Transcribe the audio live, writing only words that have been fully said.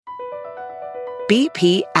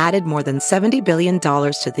BP added more than $70 billion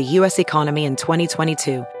to the U.S. economy in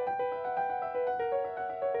 2022.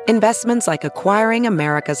 Investments like acquiring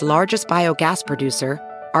America's largest biogas producer,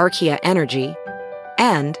 Archaea Energy,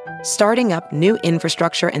 and starting up new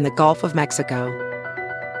infrastructure in the Gulf of Mexico.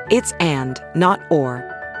 It's and, not or.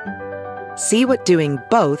 See what doing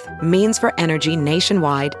both means for energy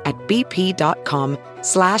nationwide at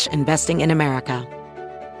bp.com/investing in America.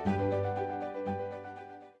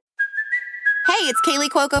 Hey, it's Kaylee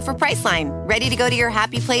Cuoco for Priceline. Ready to go to your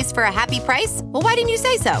happy place for a happy price? Well, why didn't you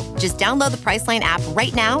say so? Just download the Priceline app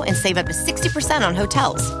right now and save up to 60% on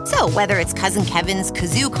hotels. So whether it's Cousin Kevin's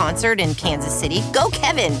Kazoo Concert in Kansas City, go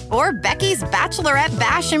Kevin, or Becky's Bachelorette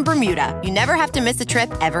Bash in Bermuda, you never have to miss a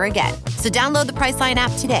trip ever again. So download the Priceline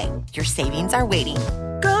app today. Your savings are waiting.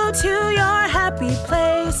 Go to your happy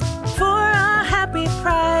place for a happy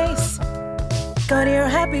price. Go to your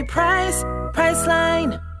happy price,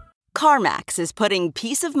 Priceline. CarMax is putting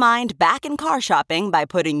peace of mind back in car shopping by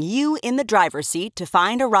putting you in the driver's seat to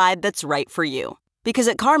find a ride that's right for you. Because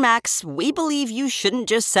at CarMax, we believe you shouldn't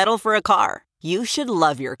just settle for a car. You should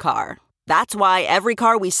love your car. That's why every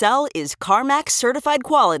car we sell is CarMax certified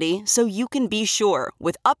quality, so you can be sure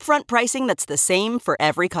with upfront pricing that's the same for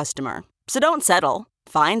every customer. So don't settle.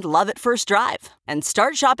 Find love at first drive and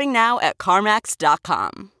start shopping now at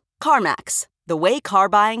CarMax.com. CarMax, the way car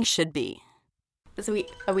buying should be. Is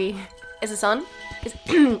this on?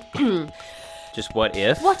 Just what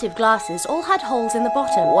if? What if glasses all had holes in the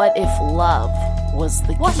bottom? What if love was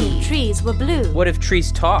the key? What if trees were blue? What if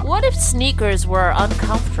trees talk? What if sneakers were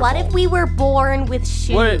uncomfortable? What if we were born with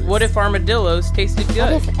shoes? What if armadillos tasted good?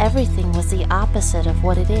 What if everything was the opposite of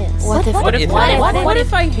what it is? What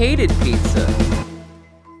if I hated pizza?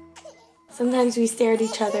 Sometimes we stare at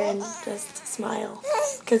each other and just smile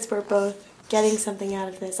because we're both getting something out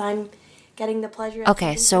of this. I'm getting the pleasure.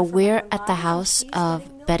 Okay, so we're at the house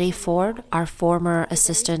of Betty Ford, our former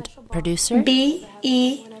assistant producer. B-E-T-T-Y.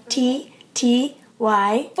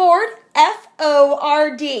 Ford,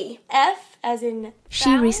 F-O-R-D. F as in...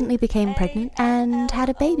 She recently became pregnant and had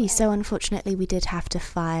a baby, so unfortunately we did have to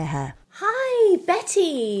fire her. Hi,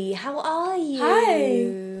 Betty. How are you? Hi.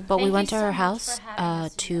 But we went to her house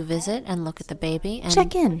to visit and look at the baby. And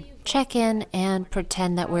Check in and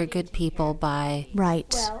pretend that we're good people by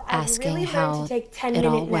asking really how to take 10 it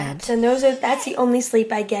all minute went. naps, and that's the only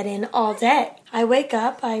sleep I get in all day. I wake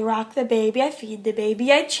up, I rock the baby, I feed the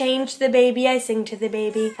baby, I change the baby, I sing to the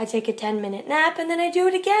baby, I take a 10-minute nap, and then I do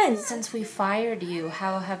it again. Since we fired you,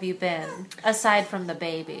 how have you been, aside from the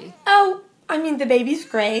baby? Oh, I mean, the baby's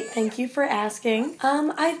great. Thank you for asking.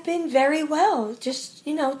 I've been very well. Just,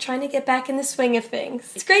 trying to get back in the swing of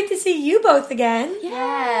things. It's great to see you both again.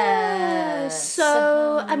 Yeah.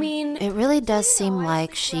 So, It really does seem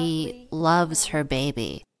like she loves her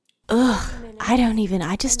baby. Ugh, I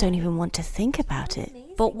just don't even want to think about it.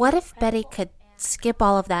 But what if Betty could skip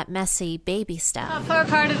all of that messy baby stuff? How far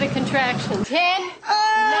apart are the contractions? 10, 9, 8.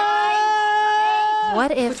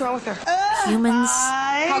 What if What's wrong with her? Humans...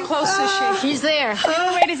 How close is she? She's there.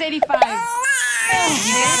 Human rate is 85.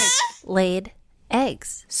 laid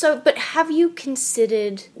eggs. But have you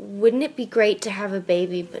considered, wouldn't it be great to have a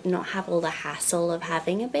baby but not have all the hassle of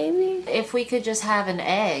having a baby? If we could just have an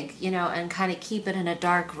egg, and kind of keep it in a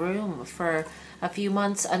dark room for a few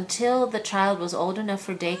months until the child was old enough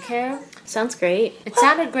for daycare. Sounds great. It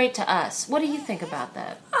sounded great to us. What do you think about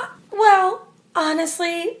that?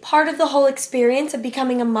 Honestly, part of the whole experience of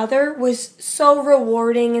becoming a mother was so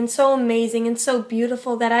rewarding and so amazing and so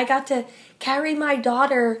beautiful that I got to carry my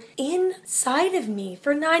daughter inside of me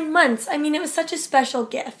for 9 months. I mean, it was such a special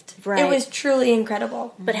gift. Right. It was truly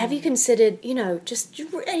incredible. But have you considered, just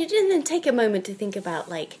and then take a moment to think about,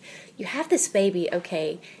 you have this baby,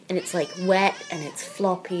 okay, and it's wet and it's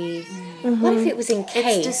floppy. Mm-hmm. What if it was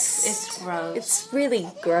encased? It's gross. It's really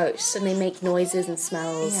gross, and they make noises and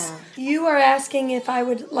smells. Yeah. You are asking if I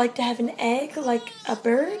would like to have an egg like a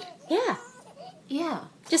bird? Yeah. Yeah.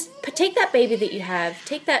 Just take that baby that you have,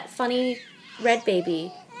 take that funny red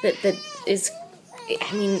baby that is,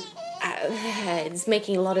 it's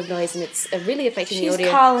making a lot of noise and it's really affecting the audio.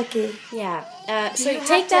 She's colicky. Yeah. So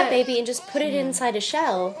take that baby and just put it inside a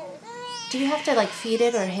shell. Do you have to feed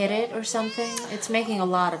it or hit it or something? It's making a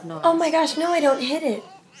lot of noise. Oh my gosh, no, I don't hit it.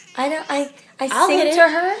 I I'll sing hit to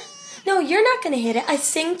it. her. No, you're not going to hit it. I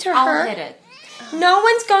sing to her. I'll hit it. No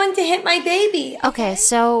one's going to hit my baby. Okay,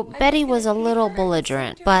 so Betty was a little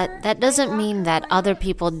belligerent, but that doesn't mean that other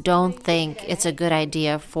people don't think it's a good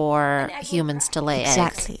idea for humans to lay eggs.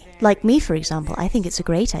 Exactly. Like me, for example, I think it's a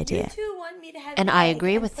great idea. And I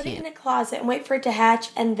agree with Put it you. in a closet and wait for it to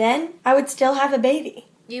hatch, and then I would still have a baby.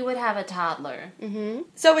 You would have a toddler. Mm-hmm.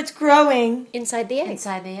 So it's growing inside the egg.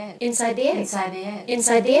 Inside the egg. Inside the egg. Inside the egg.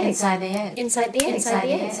 Inside the egg. Inside the egg. Inside the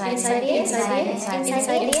egg. Inside the egg. Inside the egg. Inside the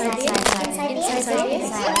egg. Inside the egg.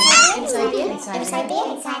 Inside the egg.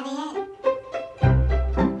 Inside the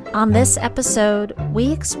egg. On this episode,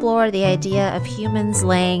 we explore the idea of humans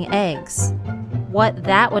laying eggs, what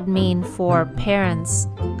that would mean for parents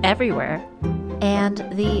everywhere, and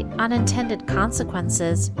the unintended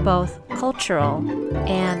consequences, both cultural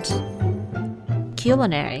and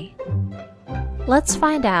culinary. Let's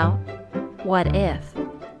find out what if.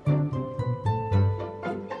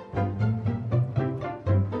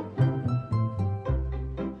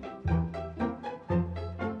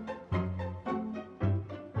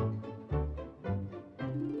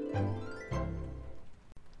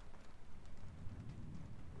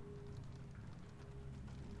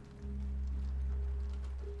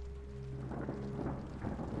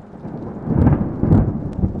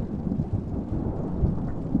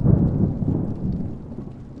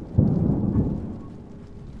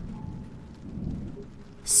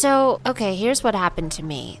 So, okay, here's what happened to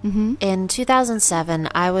me. In 2007,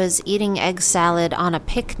 I was eating egg salad on a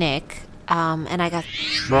picnic, and I got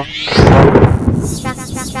struck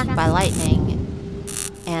by lightning,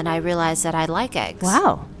 and I realized that I like eggs.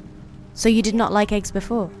 Wow. So you did not like eggs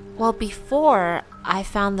before? Well, before, I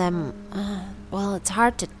found them, well, it's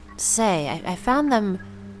hard to say. I found them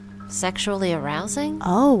sexually arousing.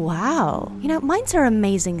 Oh, wow. You know, minds are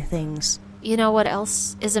amazing things. You know what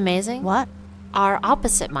else is amazing? What? Our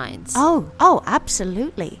opposite minds. Oh,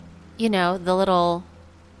 absolutely. You know, the little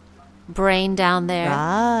brain down there.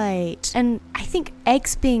 Right. And I think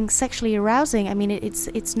eggs being sexually arousing, I mean,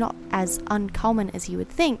 it's not as uncommon as you would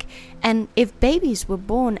think. And if babies were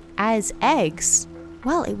born as eggs,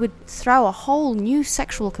 well, it would throw a whole new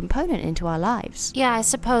sexual component into our lives. Yeah, I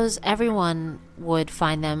suppose everyone would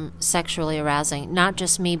find them sexually arousing, not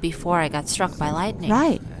just me before I got struck by lightning.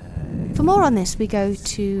 Right. For more on this, we go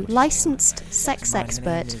to licensed sex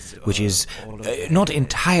expert. Which is not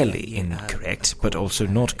entirely incorrect, but also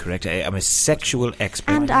not correct. I'm a sexual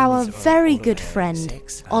expert. And our very good friend,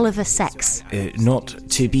 Oliver Sex. Not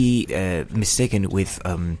to be mistaken with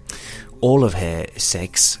Oliver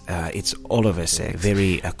Sex. It's Oliver Sex.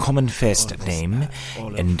 Very common first name.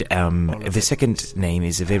 And the second name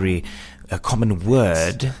is a very common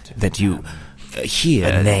word that you hear.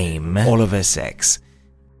 A name. Oliver Sex.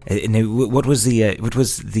 Now, what was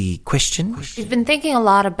the question? We've been thinking a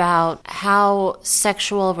lot about how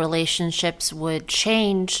sexual relationships would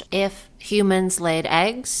change if humans laid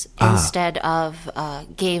eggs instead of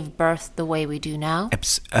gave birth the way we do now.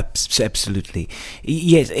 Absolutely.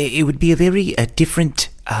 Yes, it would be a very different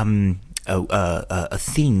a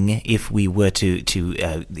thing if we were to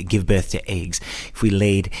give birth to eggs, if we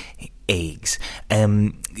laid eggs.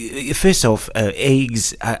 First off,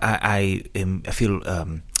 eggs, I feel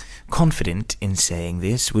confident in saying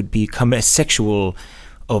this, would become a sexual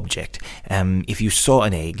object. If you saw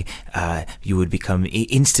an egg, you would become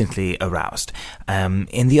instantly aroused. And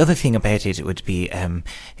the other thing about it would be,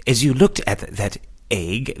 as you looked at that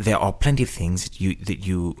egg, there are plenty of things that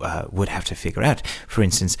you would have to figure out. For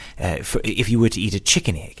instance, if you were to eat a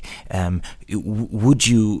chicken egg, would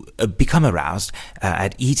you become aroused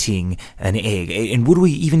at eating an egg? And would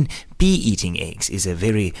we even be eating eggs is a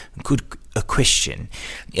very good question.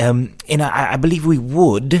 And I believe we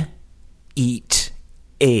would eat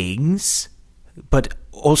eggs, but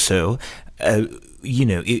also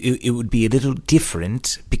it would be a little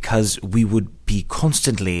different because we would be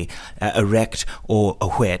constantly erect or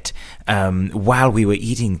wet while we were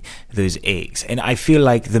eating those eggs. And I feel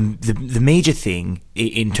like the major thing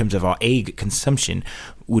in terms of our egg consumption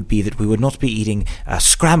would be that we would not be eating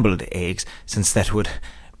scrambled eggs, since that would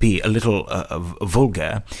be a little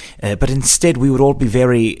vulgar, but instead we would all be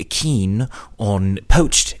very keen on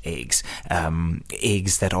poached eggs,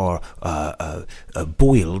 eggs that are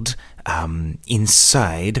boiled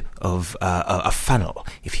inside of a funnel,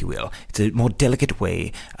 if you will. It's a more delicate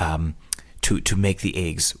way to make the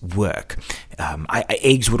eggs work.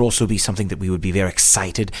 Eggs would also be something that we would be very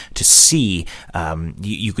excited to see.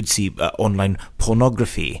 You could see online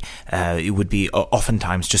pornography. It would be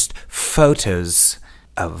oftentimes just photos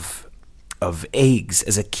of eggs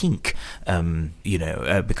as a kink,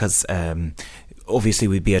 because obviously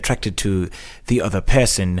we'd be attracted to the other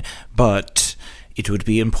person, but it would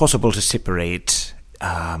be impossible to separate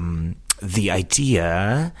the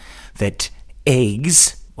idea that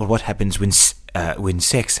eggs, or what happens when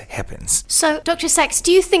sex happens. So, Dr. Sex,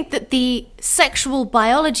 do you think that the sexual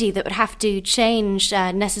biology that would have to change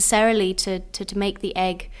necessarily to make the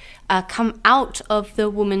egg come out of the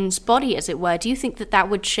woman's body, as it were, do you think that that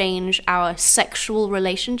would change our sexual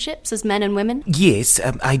relationships as men and women? Yes,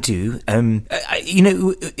 I do.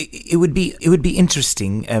 It would be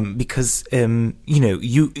interesting because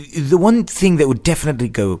the one thing that would definitely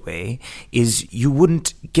go away is you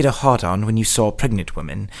wouldn't get a hard-on when you saw pregnant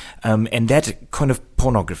women, and that kind of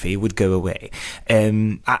pornography would go away.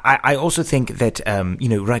 I also think that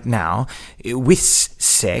right now with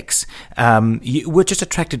sex, we're just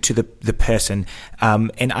attracted to the person,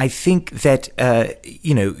 and I think that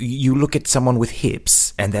you look at someone with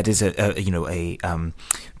hips, and that is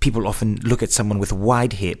people often look at someone with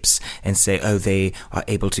wide hips and say, oh, they are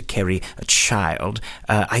able to carry a child.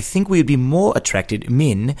 I think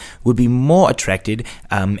men would be more attracted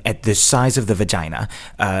at the size of the vagina,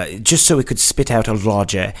 just so it could spit out a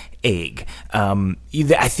larger egg.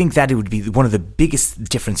 I think that it would be one of the biggest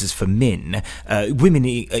differences for men. Women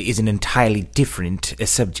is an entirely different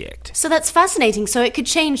subject. So that's fascinating. So it could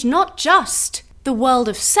change not just the world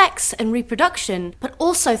of sex and reproduction, but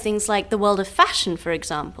also things like the world of fashion, for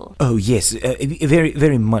example. Oh, yes, very,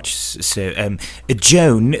 very much so.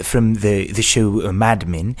 Joan from the show Mad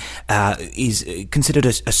Men is considered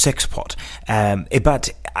a sex pot. But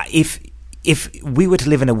if we were to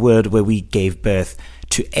live in a world where we gave birth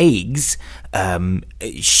to eggs,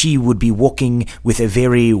 she would be walking with a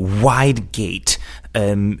very wide gait.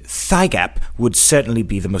 Thigh gap would certainly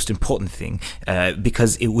be the most important thing,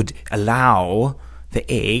 because it would allow the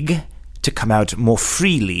egg to come out more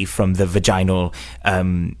freely from the vaginal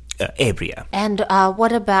area. And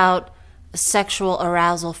what about sexual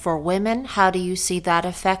arousal for women? How do you see that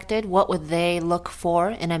affected? What would they look for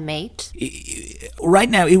in a mate? Right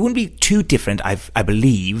now, it wouldn't be too different, I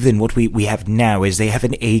believe, than what we have now, as they have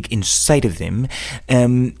an egg inside of them.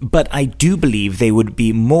 But I do believe they would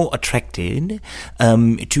be more attracted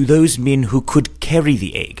to those men who could carry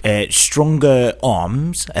the egg, stronger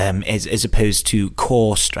arms, as opposed to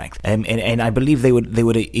core strength. And I believe they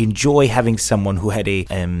would enjoy having someone who had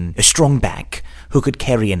a strong back, who could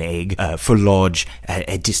carry an egg for large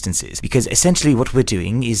distances. Because essentially what we're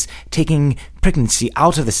doing is taking pregnancy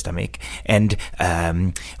out of the stomach and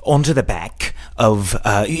onto the back of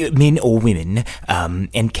men or women,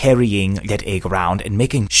 and carrying that egg around and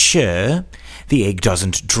making sure the egg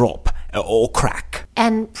doesn't drop or crack.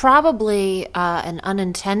 And probably an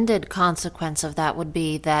unintended consequence of that would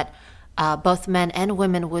be that both men and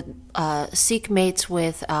women would seek mates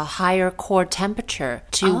with a higher core temperature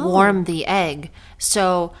to warm the egg.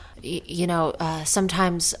 So,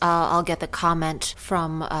 sometimes I'll get the comment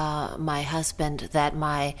from my husband that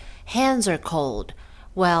my hands are cold.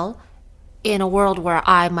 Well, in a world where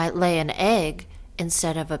I might lay an egg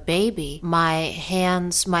instead of a baby, my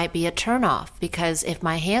hands might be a turnoff, because if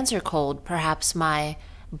my hands are cold, perhaps my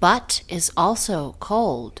butt is also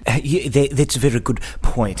cold. That's a very good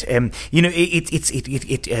point. I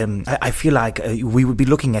feel like we would be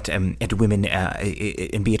looking at women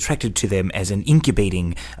and be attracted to them as an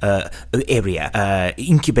incubating area.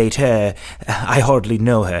 Incubate her, I hardly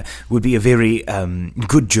know her, would be a very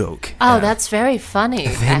good joke. Oh, that's very funny.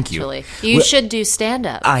 Thank actually. You should do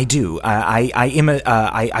stand-up. I do.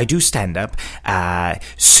 I do stand-up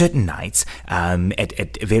certain nights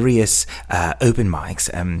at various open mics.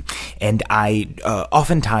 And I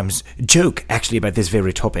oftentimes joke, actually, about this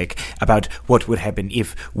very topic, about what would happen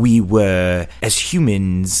if we were, as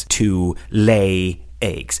humans, to lay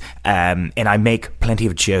eggs. And I make plenty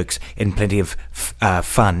of jokes and plenty of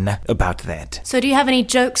fun about that. So do you have any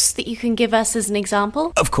jokes that you can give us as an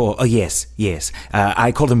example? Of course. Oh, yes.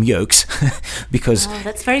 I call them yolks because... Oh,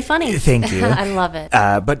 that's very funny. Thank you. I love it.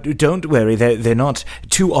 But don't worry, they're not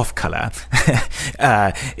too off color.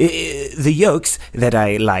 The yolks that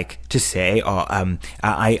I like to say are,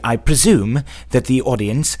 I presume that the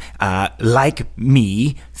audience, like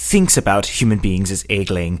me, thinks about human beings as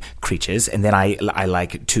egg-laying creatures, and then I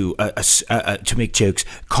like to make jokes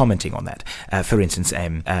commenting on that. For instance,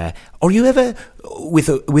 are you ever with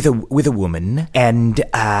a woman, and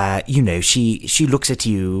she looks at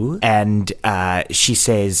you and she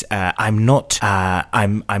says, I'm not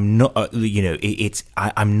on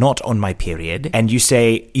my period, and you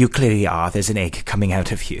say, you clearly are, there's an egg coming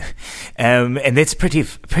out of you, and that's pretty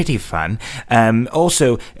fun.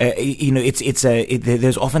 Also,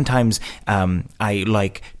 there's oftentimes I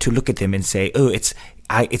like to look at them and say, oh, it's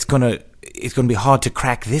gonna it's going to be hard to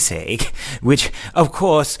crack this egg, which, of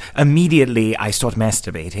course, immediately I start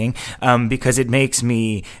masturbating because it makes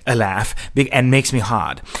me laugh and makes me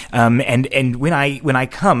hard. And when I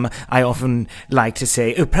come, I often like to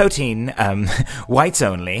say, protein, whites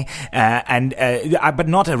only, but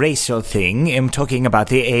not a racial thing. I'm talking about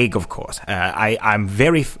the egg, of course. I'm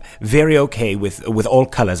very, very okay with all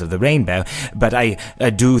colors of the rainbow, but I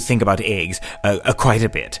do think about eggs quite a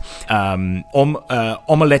bit.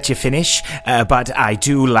 I'ma let you finish, but I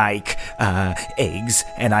do like eggs,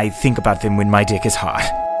 and I think about them when my dick is hard.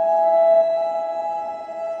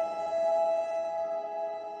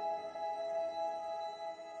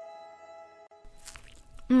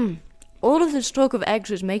 All of this talk of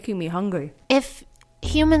eggs is making me hungry. If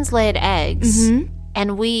humans laid eggs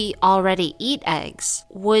and we already eat eggs,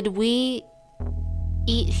 would we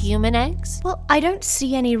eat human eggs? Well, I don't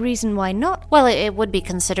see any reason why not. Well, it would be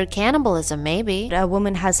considered cannibalism, maybe. A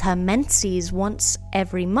woman has her menses once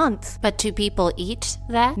every month. But do people eat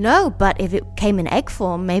that? No, but if it came in egg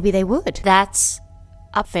form, maybe they would. That's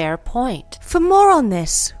a fair point. For more on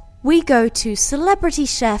this, we go to celebrity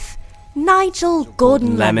chef Nigel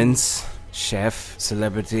Gordon Lemons. Chef,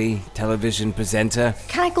 celebrity, television presenter.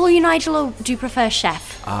 Can I call you Nigel, or do you prefer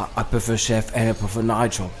chef? I prefer chef and I prefer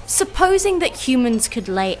Nigel. Supposing that humans could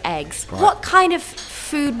lay eggs, what kind of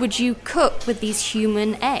food would you cook with these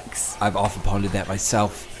human eggs? I've often pondered that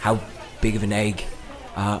myself. How big of an egg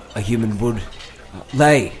a human would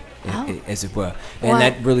lay, as it were. And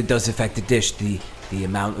that really does affect the dish. The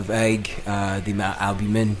amount of egg, the amount of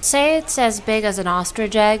albumin. Say it's as big as an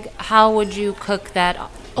ostrich egg. How would you cook that?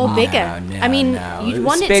 Or bigger. No, I mean, you'd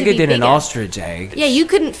want it to be bigger bigger. than an ostrich egg. Yeah, you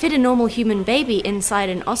couldn't fit a normal human baby inside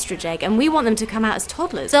an ostrich egg, and we want them to come out as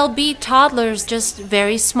toddlers. They'll be toddlers, just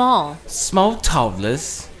very small. Small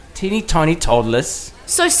toddlers? Teeny tiny toddlers?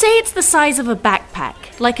 So say it's the size of a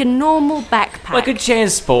backpack, like a normal backpack. Like a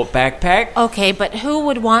transport backpack? Okay, but who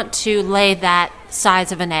would want to lay that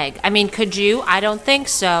size of an egg? I mean, could you? I don't think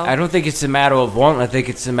so. I don't think it's a matter of want. I think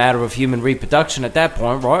it's a matter of human reproduction at that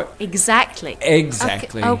point, right? Exactly.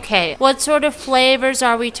 Exactly. Okay. What sort of flavors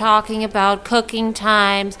are we talking about? Cooking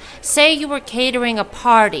times? Say you were catering a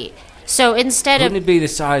party. So instead Wouldn't it be the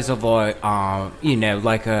size of like a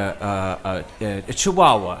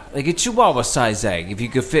chihuahua? Like a chihuahua size egg, if you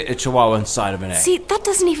could fit a chihuahua inside of an egg. See, that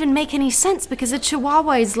doesn't even make any sense, because a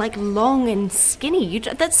chihuahua is like long and skinny.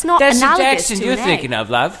 That's not That's the analogous Jackson to you're an egg. thinking of,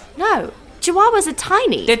 love. No. Chihuahuas are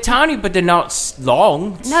tiny. They're tiny, but they're not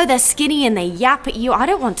long. No, they're skinny and they yap at you. I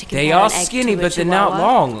don't want to compare They are an egg skinny, to a but they're not chihuahua.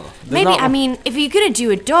 long. Maybe, I mean, if you're going to do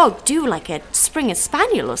a dog, do like a Springer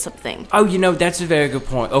Spaniel or something. Oh, that's a very good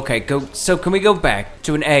point. Okay, so can we go back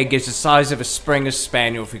to an egg is the size of a Springer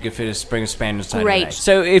Spaniel, if we could fit a Springer Spaniel inside of an egg.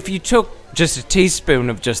 So if you took just a teaspoon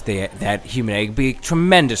of just that human egg, it'd be a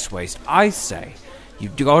tremendous waste. I say you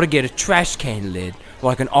got to get a trash can lid,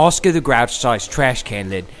 like an Oscar the Grouch size trash can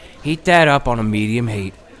lid. Heat that up on a medium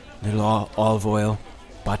heat. Little olive oil,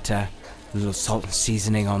 butter, a little salt and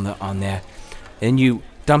seasoning on there. Then you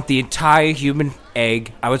dump the entire human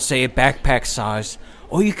egg, I would say a backpack size,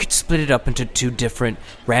 or you could split it up into 2 different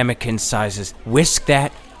ramekin sizes. Whisk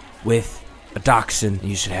that with a dachshund, and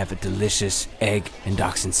you should have a delicious egg and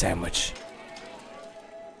dachshund sandwich.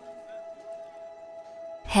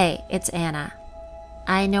 Hey, it's Anna.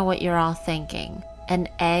 I know what you're all thinking. An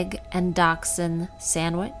egg and dachshund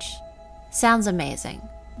sandwich? Sounds amazing.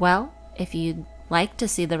 Well, if you'd like to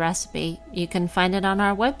see the recipe, you can find it on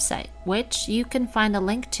our website, which you can find a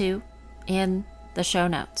link to in the show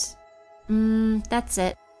notes. That's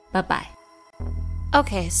it. Bye-bye.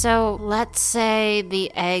 Okay, so let's say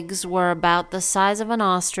the eggs were about the size of an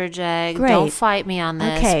ostrich egg. Great. Don't fight me on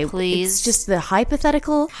this, Okay, please. it's just the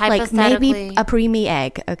hypothetical, like Hypothetically. maybe a preemie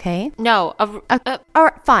egg, okay? No, all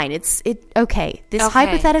right, fine. Okay. This Okay.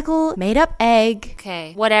 hypothetical made up egg.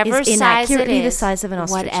 Okay, whatever is size it inaccurately is. the size of an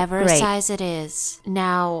ostrich. Whatever Great. size it is.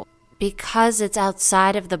 Now, because it's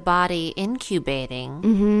outside of the body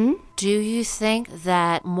incubating, do you think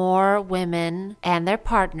that more women and their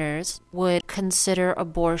partners would consider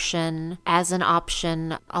abortion as an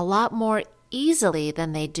option a lot more easily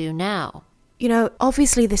than they do now? You know,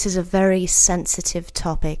 obviously this is a very sensitive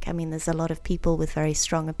topic. I mean, there's a lot of people with very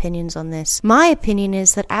strong opinions on this. My opinion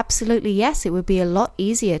is that absolutely yes, it would be a lot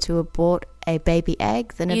easier to abort a baby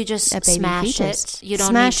egg than you a just baby smash fetus. it. You don't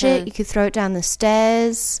smash need it. to, You could throw it down the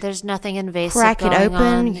stairs. There's nothing invasive Crack it going open.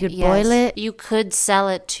 on. You could boil it. You could sell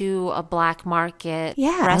it to a black market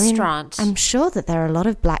restaurant. I'm sure that there are a lot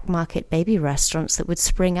of black market baby restaurants that would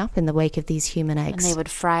spring up in the wake of these human eggs. And they would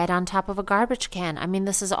fry it on top of a garbage can. I mean,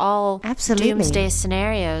 this is all Absolutely. doomsday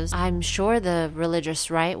scenarios. I'm sure the religious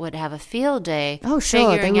right would have a field day. Oh,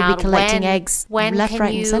 sure. They would be collecting eggs left,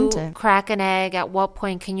 right, and center. When can you crack an egg? At what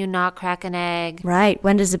point can you not crack an egg? Right.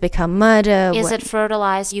 When does it become murder? Is it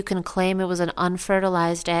fertilized? You can claim it was an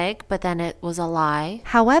unfertilized egg, but then it was a lie.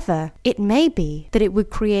 However, it may be that it would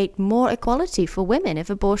create more equality for women if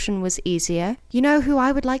abortion was easier. You know who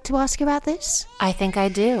I would like to ask about this? I think I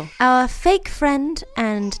do. Our fake friend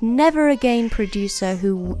and never again producer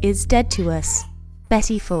who is dead to us,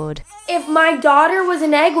 Betty Ford. If my daughter was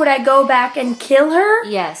an egg, would I go back and kill her?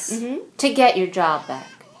 Yes. To get your job back.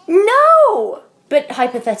 No! But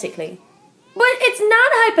hypothetically. But it's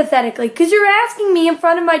not hypothetically, because you're asking me in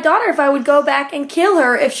front of my daughter if I would go back and kill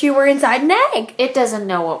her if she were inside an egg. It doesn't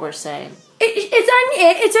know what we're saying.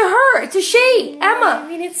 It's a her. It's a she. Emma. I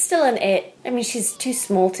mean, it's still an it. I mean, she's too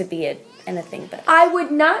small to be anything but. I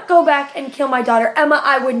would not go back and kill my daughter. Emma,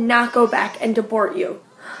 I would not go back and abort you.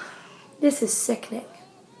 This is sickening.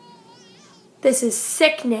 This is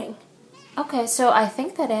sickening. Okay, so I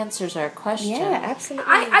think that answers our question. Yeah,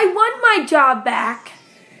 absolutely. I want my job back.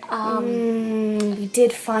 We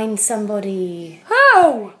did find somebody.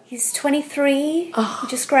 Who? He's 23. He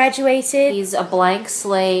just graduated. He's a blank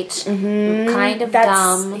slate, kind of That's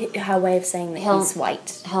dumb. her way of saying that he's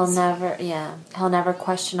white. He'll never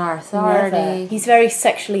question our authority. Never. He's very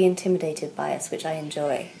sexually intimidated by us, which I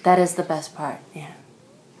enjoy. That is the best part. Yeah.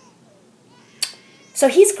 So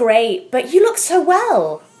he's great, but you look so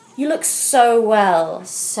well. You look so well.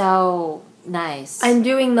 So nice. I'm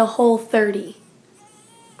doing the whole 30.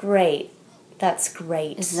 Great. That's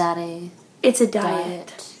great. Is that a... It's a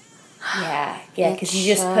diet. Yeah, because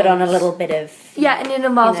you just put on a little bit of... Yeah, and it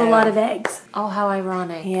involves a lot of eggs. Oh, how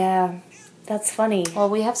ironic. Yeah, that's funny. Well,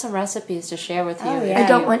 we have some recipes to share with you. Oh, yeah. I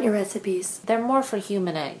don't want your recipes. They're more for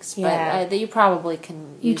human eggs, but you probably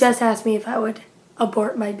can... You just asked me if I would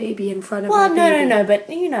abort my baby in front of my my baby.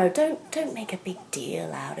 No, but, don't make a big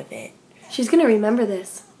deal out of it. She's going to remember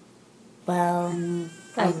this. Well...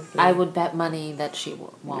 I would bet money that she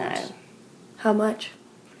won't. No. How much?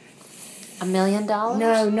 $1 million?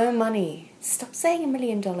 No money. Stop saying $1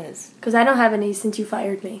 million. Because I don't have any since you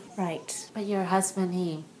fired me. Right. But your husband,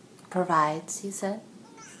 he provides, you said?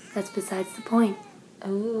 That's besides the point.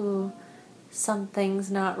 Ooh,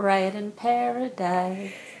 something's not right in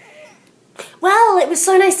paradise. Well, it was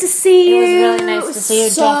so nice to see you. It was really nice to see you.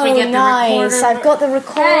 So Don't forget nice. the recorder. I've got the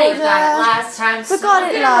recorder. Hey, got it last time.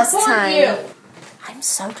 Forgot it last time. I'm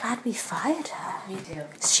so glad we fired her. Me too.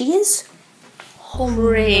 She is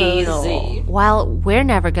crazy. Well, we're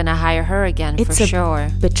never gonna hire her again It's for a sure.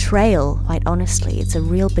 betrayal, quite honestly. It's a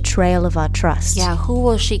real betrayal of our trust. Yeah, who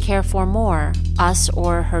will she care for more? Us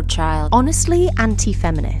or her child? Honestly,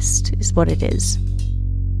 anti-feminist is what it is.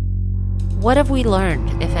 What have we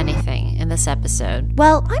learned, if anything, in this episode?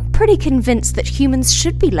 Well, I'm pretty convinced that humans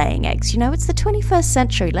should be laying eggs. You know, it's the 21st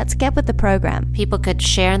century. Let's get with the program. People could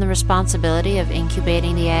share in the responsibility of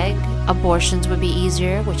incubating the egg. Abortions would be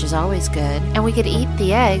easier, which is always good. And we could eat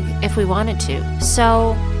the egg if we wanted to.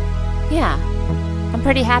 So, yeah, I'm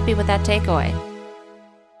pretty happy with that takeaway.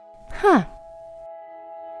 Huh.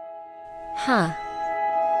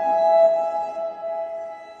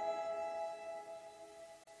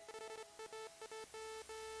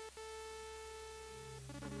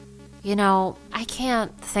 You know, I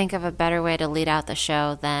can't think of a better way to lead out the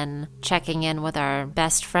show than checking in with our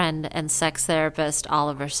best friend and sex therapist,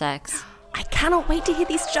 Oliver Sex. I cannot wait to hear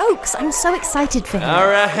these jokes. I'm so excited for him. All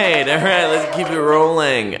right, let's keep it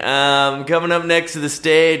rolling. Coming up next to the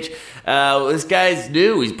stage, this guy's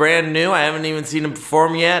new. He's brand new. I haven't even seen him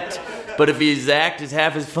perform yet. But if his act is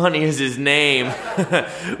half as funny as his name,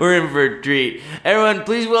 we're in for a treat. Everyone,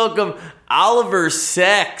 please welcome Oliver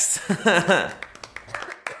Sex.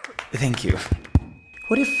 Thank you.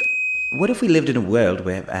 What if we lived in a world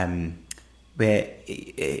where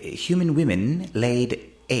human women laid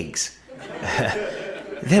eggs?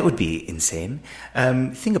 That would be insane.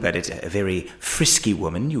 Think about it. A very frisky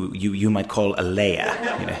woman, you might call a layer.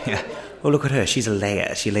 You know? Oh, look at her. She's a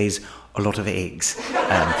layer. She lays a lot of eggs.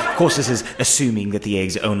 Of course, this is assuming that the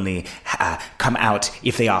eggs only come out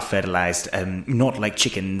if they are fertilized, not like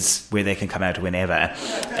chickens where they can come out whenever.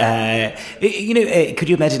 Could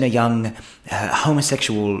you imagine a young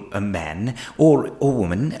homosexual man or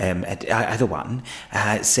woman, either one,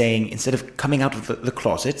 saying, instead of coming out of the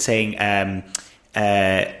closet, saying,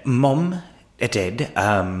 Mom, dead.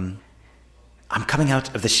 I'm coming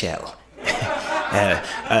out of the shell.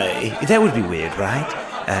 That would be weird, right?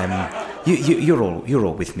 You're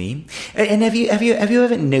all with me. And have you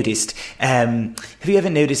ever noticed? Have you ever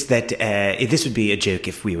noticed that this would be a joke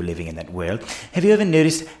if we were living in that world? Have you ever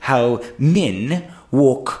noticed how men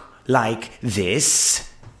walk like this,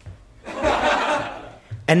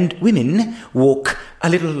 and women walk a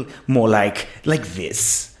little more like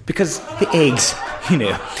this? Because the eggs,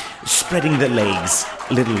 spreading the legs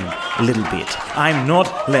a little bit. I'm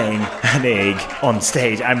not laying an egg on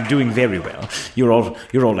stage. I'm doing very well. You're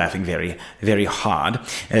all laughing very, very hard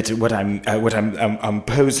at what I'm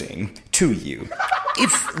posing to you.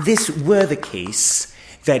 If this were the case,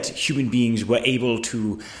 that human beings were able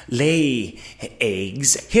to lay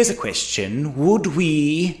eggs, here's a question: would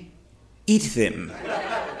we eat them?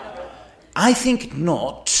 I think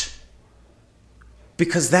not,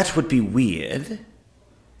 because that would be weird.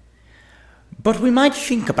 But we might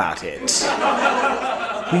think about it.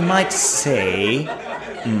 We might say,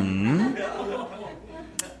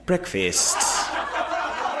 breakfast.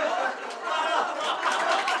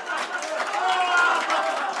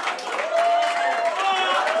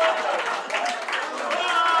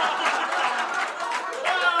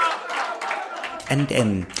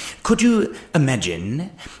 And could you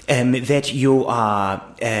imagine that you are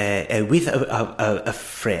with a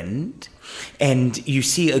friend, and you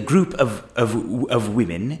see a group of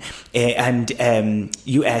women, and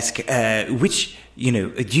you ask, which,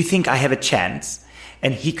 do you think I have a chance?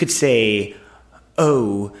 And he could say,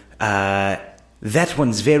 oh, that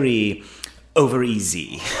one's very over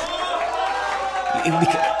easy.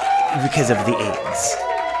 Because of the eggs.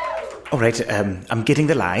 All right, I'm getting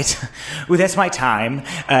the light. Well, that's my time.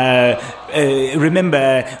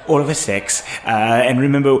 Remember all of the sex, and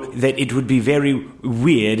remember that it would be very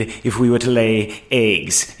weird if we were to lay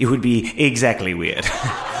eggs. It would be exactly weird.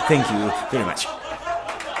 Thank you very much.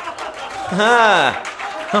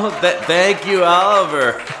 Thank you,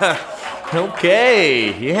 Oliver.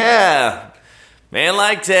 Okay, yeah. Man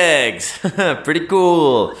likes eggs. Pretty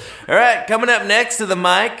cool. All right, coming up next to the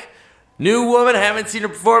mic, new woman, haven't seen her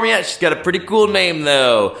perform yet. She's got a pretty cool name,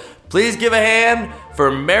 though. Please give a hand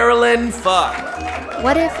for Marilyn Fuck.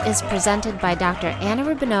 What If is presented by Dr. Anna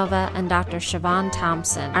Rubinova and Dr. Siobhan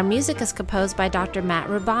Thompson. Our music is composed by Dr. Matt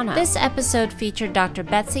Rubano. This episode featured Dr.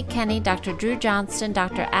 Betsy Kenny, Dr. Drew Johnston,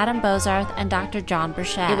 Dr. Adam Bozarth, and Dr. John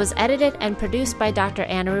Burchett. It was edited and produced by Dr.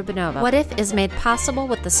 Anna Rubinova. What If is made possible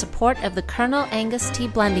with the support of the Colonel Angus T.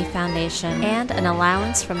 Blendy Foundation and an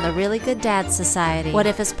allowance from the Really Good Dad Society. What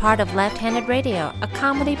If is part of Left-Handed Radio, a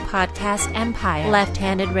comedy podcast empire.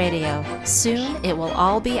 Left-Handed Radio. Soon it will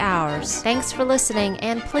all be ours. Thanks for listening,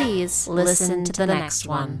 and please listen to the next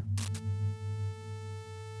one.